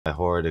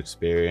horrid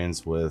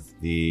experience with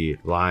the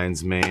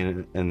lion's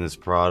mane in this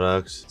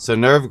product. So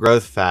nerve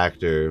growth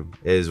factor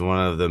is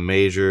one of the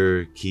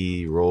major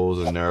key roles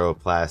in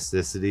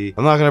neuroplasticity.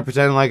 I'm not going to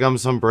pretend like I'm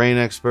some brain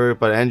expert,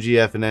 but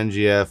NGF and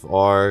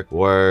NGFR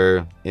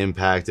were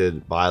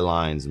impacted by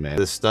lion's mane.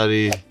 This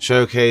study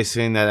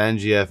showcasing that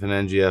NGF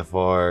and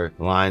NGFR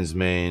lion's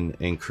mane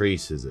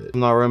increases it.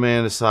 I'm not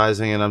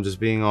romanticizing it, I'm just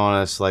being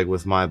honest. Like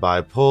with my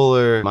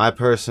bipolar, my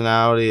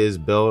personality is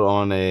built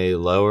on a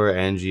lower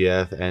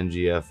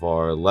NGF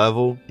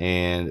level,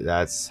 and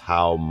that's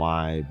how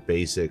my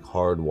basic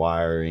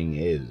hardwiring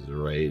is,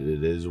 right?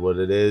 It is what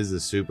it is. The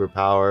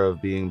superpower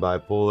of being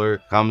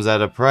bipolar comes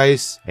at a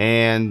price,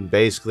 and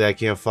basically I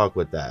can't fuck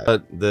with that.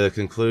 But the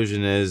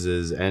conclusion is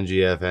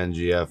NGF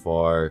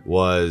NGFR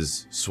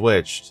was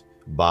switched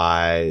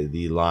by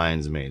the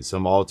lion's mane.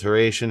 Some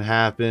alteration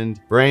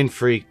happened, brain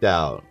freaked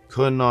out,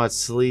 could not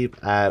sleep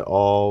at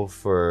all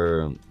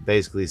for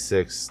basically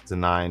 6 to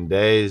 9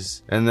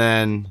 days, and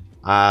then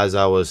as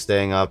I was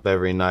staying up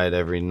every night,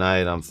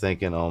 I'm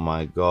thinking, oh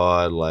my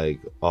god, like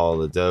all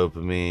the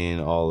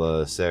dopamine, all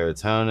the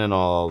serotonin,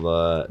 all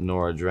the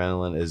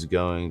noradrenaline is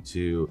going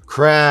to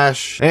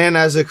crash. And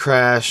as it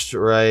crashed,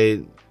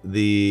 right,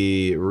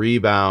 the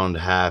rebound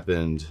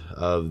happened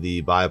of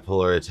the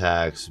bipolar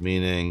attacks,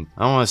 meaning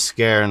I don't want to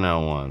scare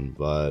no one,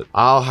 but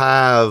I'll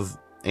have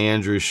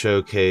Andrew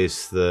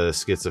showcase the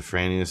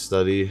schizophrenia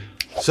study.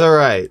 So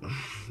right,